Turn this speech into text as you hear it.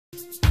Hi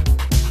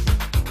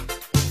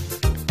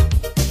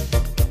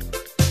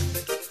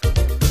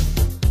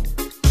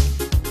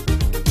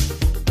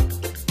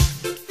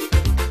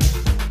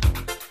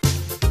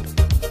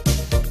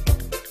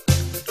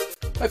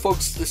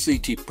folks, this is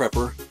ET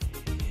Prepper.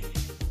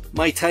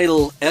 My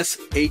title,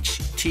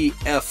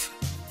 SHTF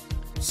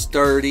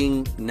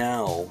Starting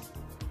Now.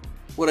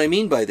 What I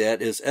mean by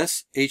that is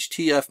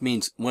SHTF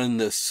means when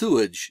the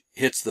sewage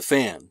hits the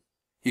fan.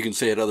 You can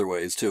say it other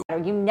ways too.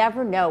 You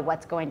never know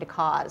what's going to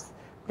cause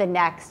the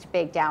next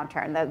big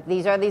downturn.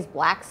 These are these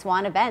black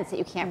swan events that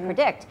you can't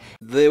predict.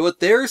 What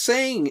they're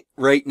saying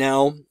right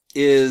now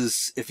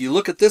is, if you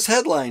look at this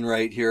headline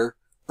right here,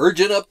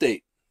 urgent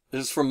update.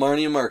 This is from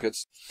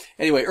Markets.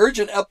 Anyway,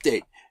 urgent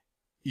update.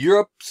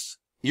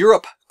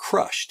 Europe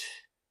crushed.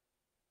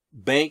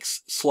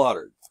 Banks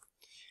slaughtered.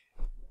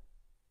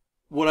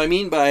 What I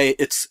mean by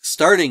it's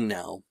starting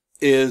now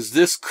is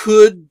this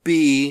could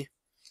be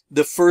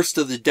the first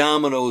of the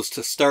dominoes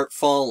to start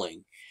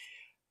falling.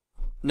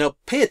 Now,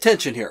 pay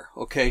attention here,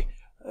 okay?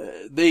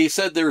 They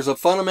said there's a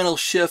fundamental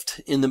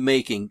shift in the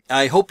making.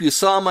 I hope you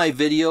saw my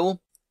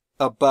video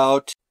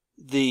about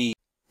the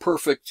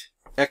perfect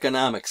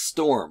economic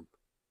storm.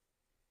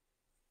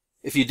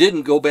 If you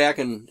didn't, go back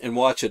and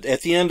watch it.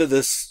 At the end of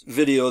this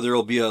video, there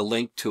will be a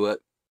link to it.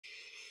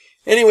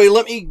 Anyway,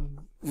 let me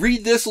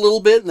read this a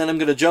little bit, and then I'm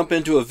going to jump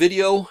into a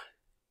video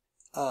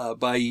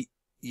by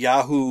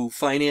Yahoo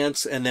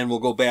Finance, and then we'll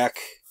go back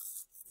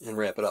and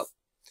wrap it up.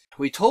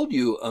 We told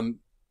you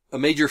a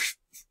major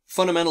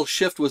fundamental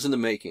shift was in the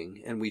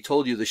making, and we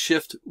told you the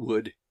shift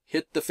would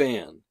hit the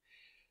fan.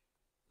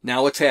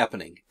 Now it's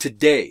happening.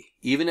 Today,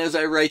 even as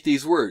I write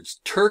these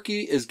words,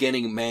 Turkey is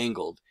getting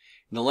mangled.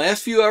 In the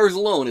last few hours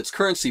alone, its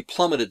currency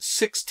plummeted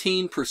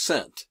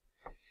 16%.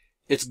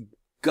 Its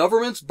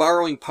government's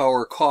borrowing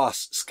power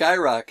costs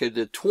skyrocketed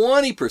to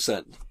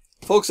 20%.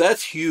 Folks,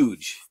 that's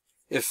huge.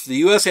 If the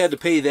U.S. had to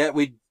pay that,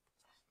 we'd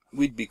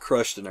be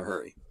crushed in a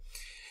hurry.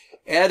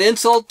 Add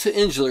insult to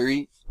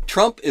injury,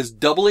 Trump is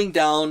doubling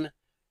down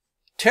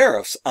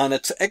tariffs on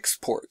its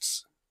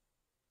exports.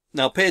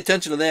 Now pay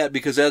attention to that,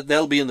 because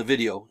that'll be in the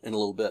video in a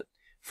little bit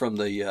from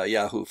the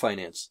Yahoo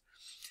Finance.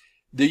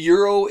 The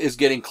euro is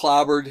getting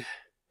clobbered.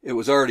 It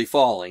was already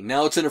falling.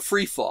 Now it's in a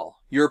free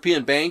fall.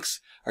 European banks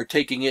are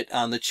taking it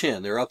on the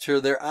chin. They're up to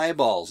their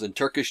eyeballs in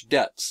Turkish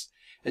debts.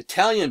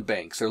 Italian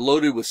banks are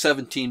loaded with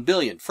 17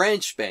 billion.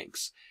 French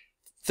banks,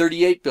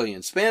 38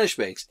 billion. Spanish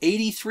banks,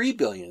 83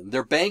 billion.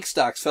 Their bank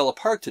stocks fell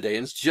apart today,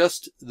 and it's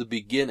just the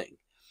beginning.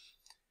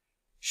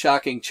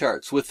 Shocking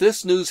charts. With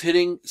this news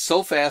hitting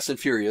so fast and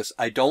furious,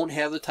 I don't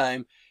have the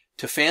time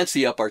to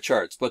fancy up our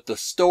charts, but the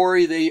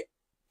story they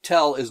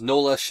tell is no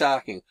less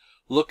shocking.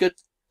 Look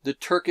at the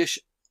Turkish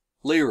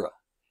lira.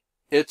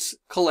 Its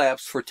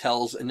collapse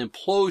foretells an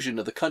implosion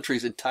of the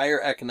country's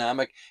entire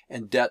economic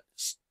and debt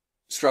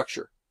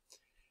structure.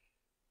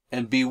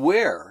 And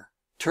beware,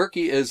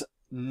 Turkey is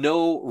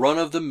no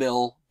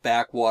run-of-the-mill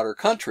backwater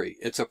country.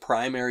 It's a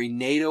primary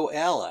NATO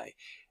ally.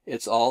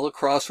 It's all the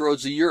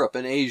crossroads of Europe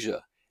and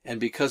Asia. And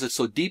because it's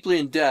so deeply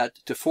in debt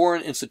to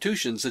foreign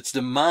institutions, its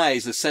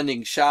demise is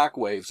sending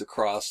shockwaves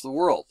across the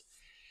world.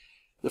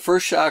 The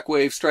first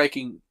shockwave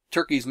striking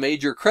Turkey's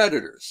major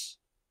creditors,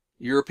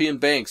 European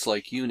banks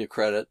like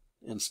Unicredit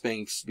and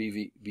Spain's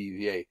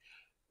BBVA.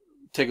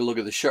 Take a look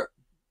at the chart.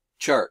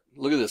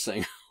 Look at this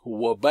thing.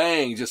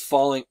 Wha-bang, just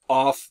falling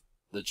off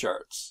the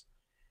charts.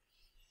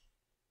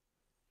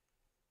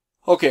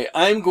 Okay,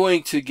 I'm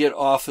going to get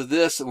off of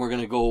this, and we're going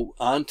to go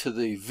on to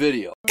the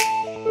video.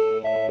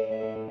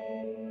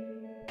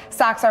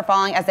 Stocks are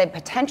falling as a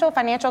potential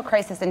financial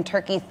crisis in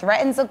Turkey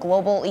threatens the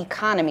global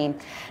economy.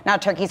 Now,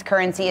 Turkey's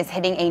currency is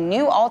hitting a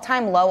new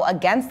all-time low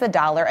against the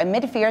dollar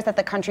amid fears that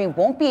the country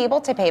won't be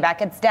able to pay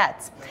back its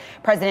debts.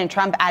 President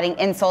Trump adding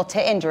insult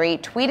to injury,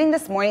 tweeting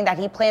this morning that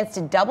he plans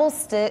to double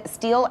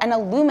steel and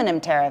aluminum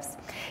tariffs.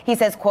 He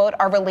says, quote,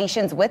 "Our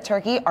relations with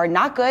Turkey are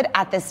not good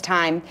at this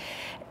time."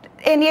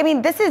 And I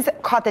mean, this has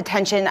caught the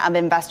attention of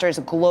investors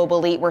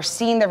globally. We're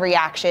seeing the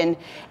reaction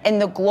in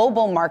the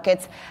global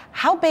markets.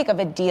 How big of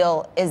a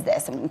deal is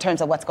this in terms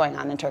of what's going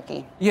on in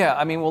Turkey? Yeah,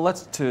 I mean, well,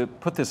 to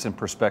put this in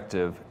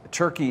perspective,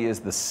 Turkey is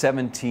the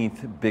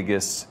 17th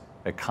biggest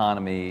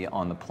economy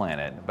on the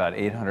planet, about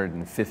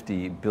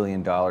 $850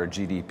 billion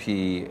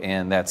GDP,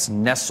 and that's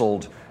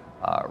nestled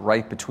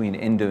right between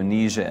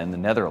Indonesia and the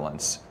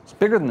Netherlands. It's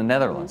bigger than the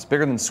Netherlands,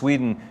 bigger than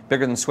Sweden,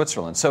 bigger than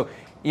Switzerland. So,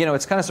 you know,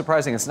 it's kind of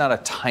surprising. It's not a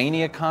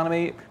tiny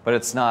economy, but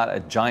it's not a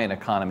giant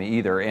economy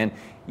either. And,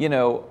 you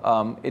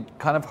know, it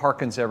kind of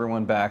harkens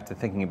everyone back to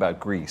thinking about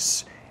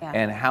Greece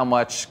and how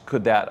much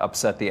could that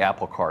upset the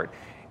apple cart.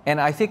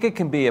 And I think it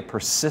can be a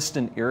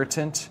persistent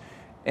irritant.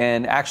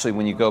 And actually,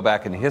 when you go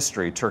back in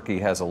history, Turkey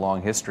has a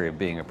long history of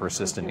being a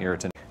persistent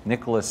irritant.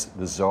 Nicholas,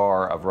 the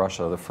Tsar of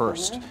Russia, the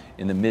first,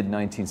 in the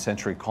mid-19th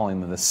century, calling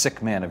him the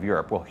sick man of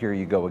Europe. Well, here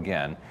you go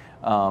again.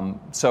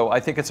 So I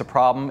think it's a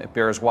problem. It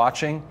bears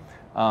watching.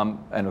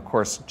 And of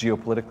course,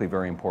 geopolitically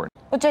very important.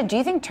 Well, Jed, do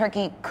you think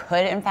Turkey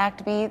could, in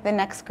fact, be the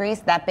next Greece?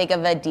 That big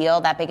of a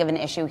deal, that big of an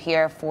issue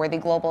here for the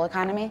global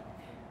economy?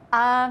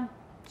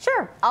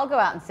 Sure, I'll go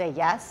out and say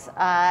yes.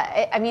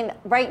 I mean,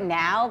 right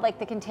now, like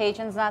the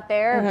contagion's not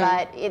there,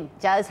 but it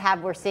does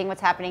have, we're seeing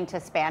what's happening to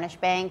Spanish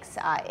banks,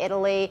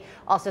 Italy,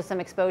 also some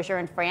exposure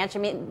in France. I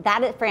mean,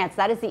 that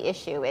is the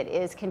issue. It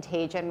is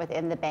contagion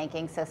within the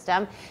banking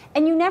system.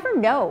 And you never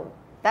know.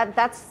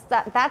 That's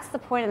the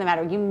point of the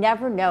matter. You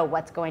never know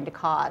what's going to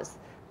cause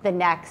the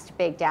next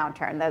big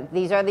downturn.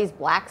 These are these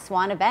black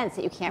swan events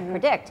that you can't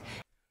predict.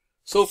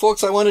 So,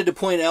 folks, I wanted to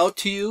point out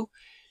to you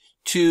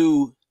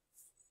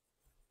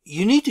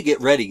you need to get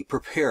ready,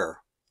 prepare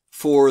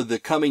for the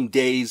coming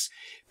days,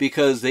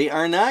 because they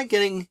are not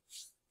getting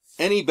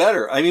any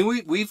better. I mean,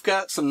 we've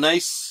got some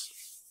nice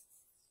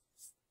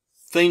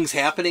things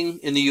happening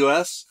in the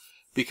U.S.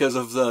 because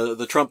of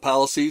the Trump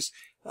policies.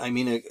 I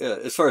mean,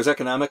 as far as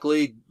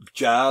economically,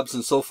 jobs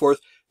and so forth,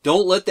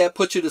 don't let that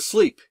put you to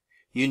sleep.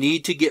 You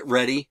need to get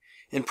ready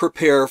and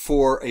prepare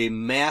for a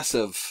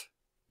massive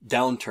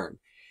downturn.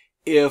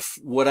 If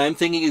what I'm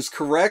thinking is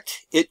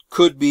correct, it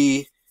could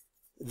be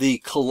the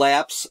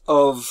collapse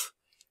of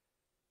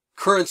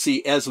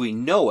currency as we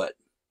know it.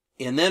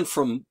 And then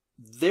from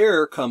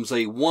there comes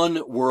a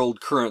one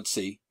world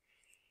currency.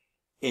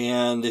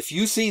 And if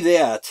you see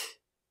that,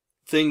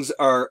 things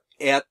are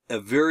at a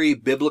very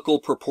biblical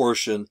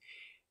proportion,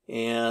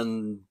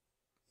 and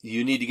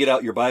you need to get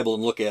out your Bible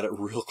and look at it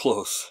real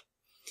close.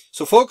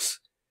 So folks,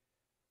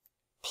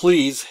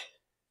 please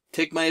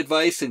take my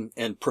advice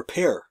and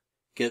prepare.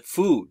 Get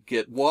food,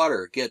 get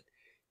water, get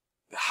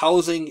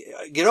housing,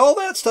 get all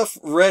that stuff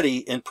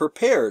ready and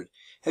prepared.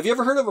 Have you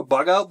ever heard of a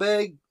bug out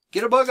bag?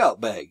 Get a bug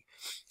out bag.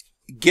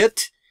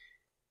 Get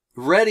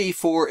ready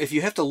for if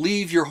you have to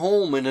leave your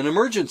home in an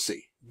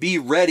emergency. Be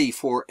ready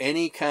for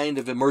any kind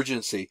of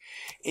emergency.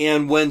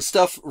 And when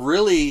stuff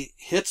really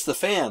hits the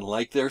fan,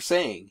 like they're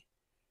saying,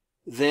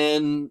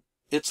 then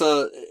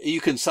you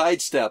can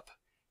sidestep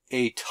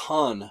a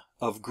ton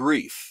of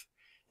grief,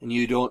 and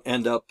you don't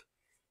end up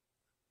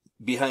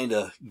behind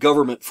a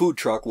government food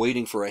truck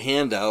waiting for a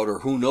handout or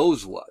who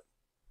knows what.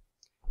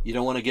 You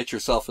don't want to get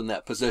yourself in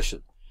that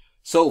position.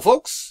 So,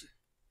 folks,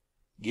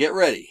 get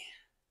ready.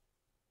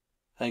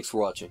 Thanks for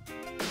watching.